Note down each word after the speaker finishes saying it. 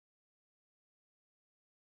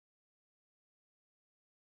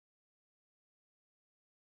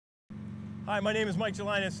Hi, my name is Mike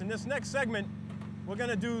Gelinas. In this next segment, we're going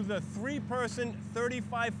to do the three-person,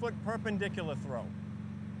 35-foot perpendicular throw.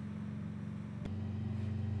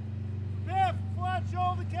 Biff, flat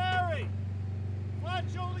shoulder carry. Flat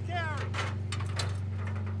shoulder carry.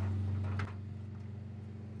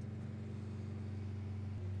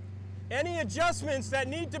 Any adjustments that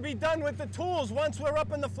need to be done with the tools once we're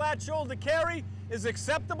up in the flat shoulder carry is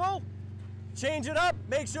acceptable. Change it up,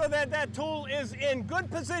 make sure that that tool is in good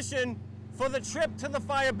position for the trip to the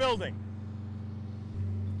fire building.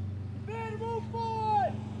 You better move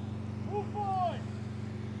forward. Move forward.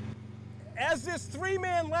 As this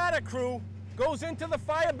three-man ladder crew goes into the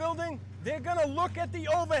fire building, they're going to look at the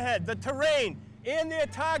overhead, the terrain, and their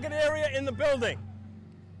target area in the building.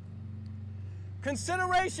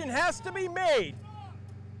 Consideration has to be made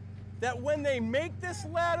that when they make this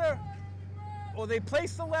ladder or they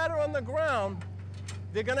place the ladder on the ground,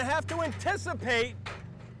 they're going to have to anticipate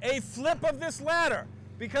a flip of this ladder,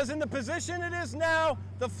 because in the position it is now,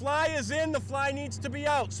 the fly is in, the fly needs to be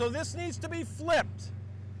out. So this needs to be flipped.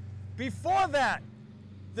 Before that,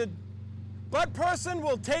 the butt person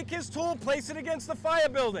will take his tool, place it against the fire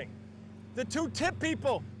building. The two tip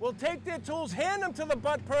people will take their tools, hand them to the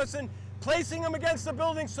butt person, placing them against the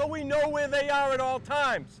building so we know where they are at all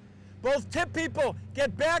times. Both tip people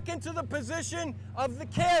get back into the position of the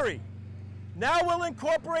carry. Now we'll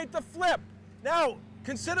incorporate the flip. Now,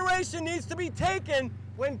 consideration needs to be taken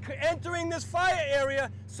when entering this fire area,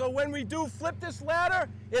 so when we do flip this ladder,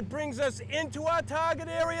 it brings us into our target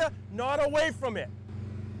area, not away from it.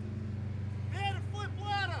 And a flip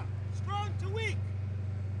ladder, strong to weak.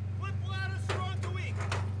 Flip ladder, strong to weak.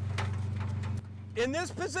 In this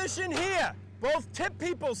position here, both tip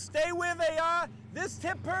people stay where they are. This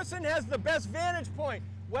tip person has the best vantage point,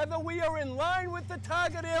 whether we are in line with the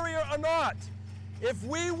target area or not. If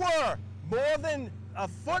we were more than a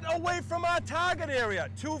foot away from our target area,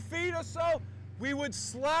 2 feet or so, we would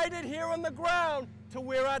slide it here on the ground to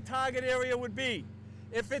where our target area would be.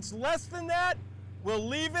 If it's less than that, we'll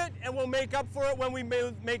leave it and we'll make up for it when we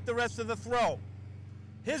make the rest of the throw.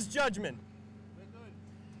 His judgment. We're good.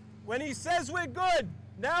 When he says we're good,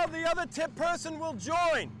 now the other tip person will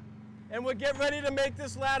join and we'll get ready to make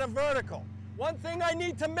this ladder vertical. One thing I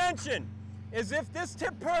need to mention is if this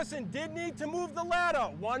tip person did need to move the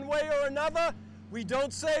ladder one way or another, we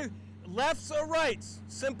don't say lefts or rights,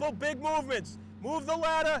 simple big movements. Move the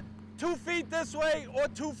ladder 2 feet this way or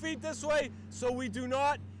 2 feet this way so we do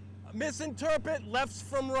not misinterpret lefts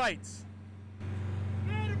from rights.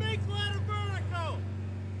 And make ladder vertical.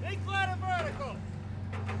 Make ladder vertical.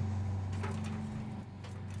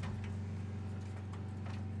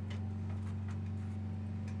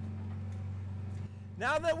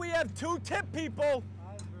 Now that we have two tip people,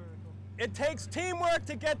 it takes teamwork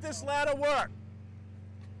to get this ladder work.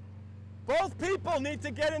 Both people need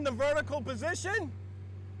to get in the vertical position.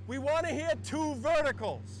 We want to hear two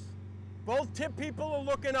verticals. Both tip people are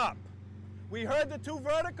looking up. We heard the two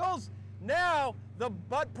verticals. Now the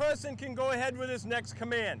butt person can go ahead with his next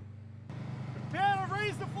command. Prepare to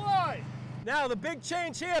raise the fly. Now the big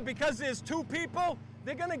change here, because there's two people,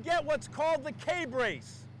 they're going to get what's called the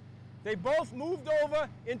K-brace. They both moved over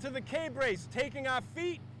into the K-brace, taking our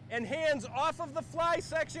feet and hands off of the fly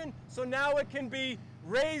section, so now it can be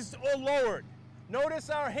raised or lowered. Notice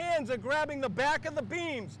our hands are grabbing the back of the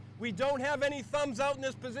beams. We don't have any thumbs out in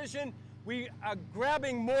this position. We are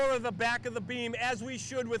grabbing more of the back of the beam, as we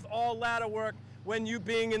should with all ladder work when you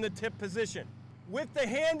being in the tip position. With the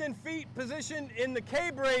hand and feet position in the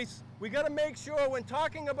K-brace, we got to make sure when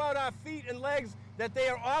talking about our feet and legs that they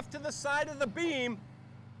are off to the side of the beam,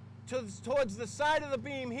 towards the side of the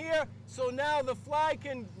beam here, so now the fly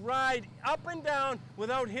can ride up and down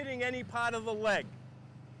without hitting any part of the leg.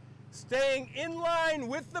 Staying in line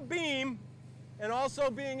with the beam and also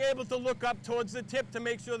being able to look up towards the tip to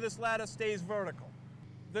make sure this ladder stays vertical.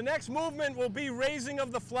 The next movement will be raising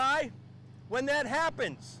of the fly. When that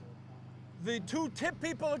happens, the two tip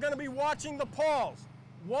people are going to be watching the pawls.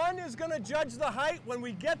 One is going to judge the height. When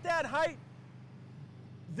we get that height,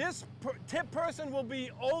 this tip person will be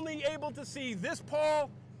only able to see this pawl,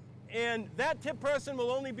 and that tip person will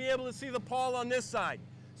only be able to see the pawl on this side.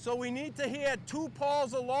 So we need to hear two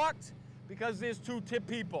pawls are locked because there's two tip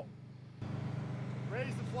people.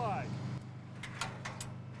 Raise the fly.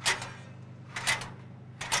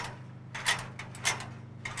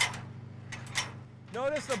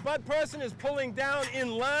 Notice the butt person is pulling down in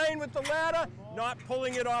line with the ladder, not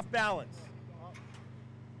pulling it off balance.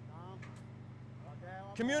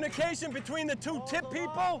 Communication between the two tip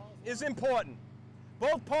people is important.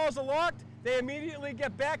 Both paws are locked. They immediately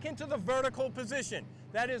get back into the vertical position.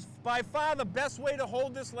 That is by far the best way to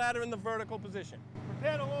hold this ladder in the vertical position.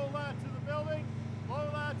 Prepare to lower ladder to the building. Lower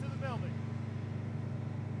ladder to the building.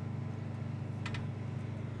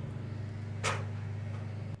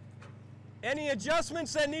 Any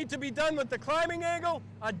adjustments that need to be done with the climbing angle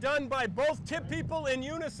are done by both tip people in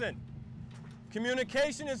unison.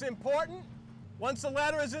 Communication is important. Once the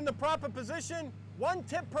ladder is in the proper position, one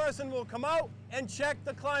tip person will come out and check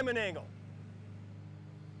the climbing angle.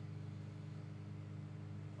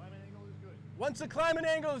 Climbing angle is good. Once the climbing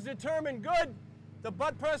angle is determined good, the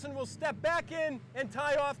butt person will step back in and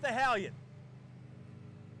tie off the halyard.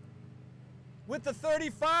 With the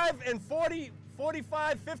 35 and 40,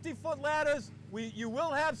 45, 50-foot ladders, you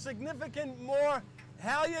will have significant more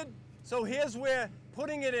halyard. So here's where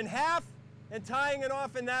putting it in half and tying it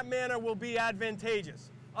off in that manner will be advantageous.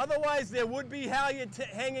 Otherwise, there would be halyard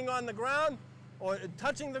hanging on the ground or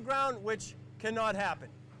touching the ground, which cannot happen.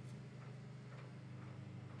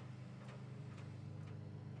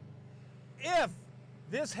 If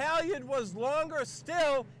this halyard was longer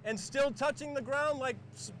still and still touching the ground, like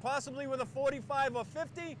possibly with a 45 or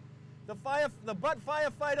 50, the butt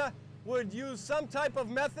firefighter would use some type of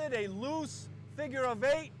method, a loose figure of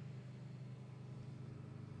 8,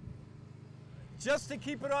 just to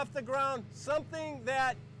keep it off the ground, something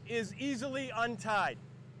that is easily untied.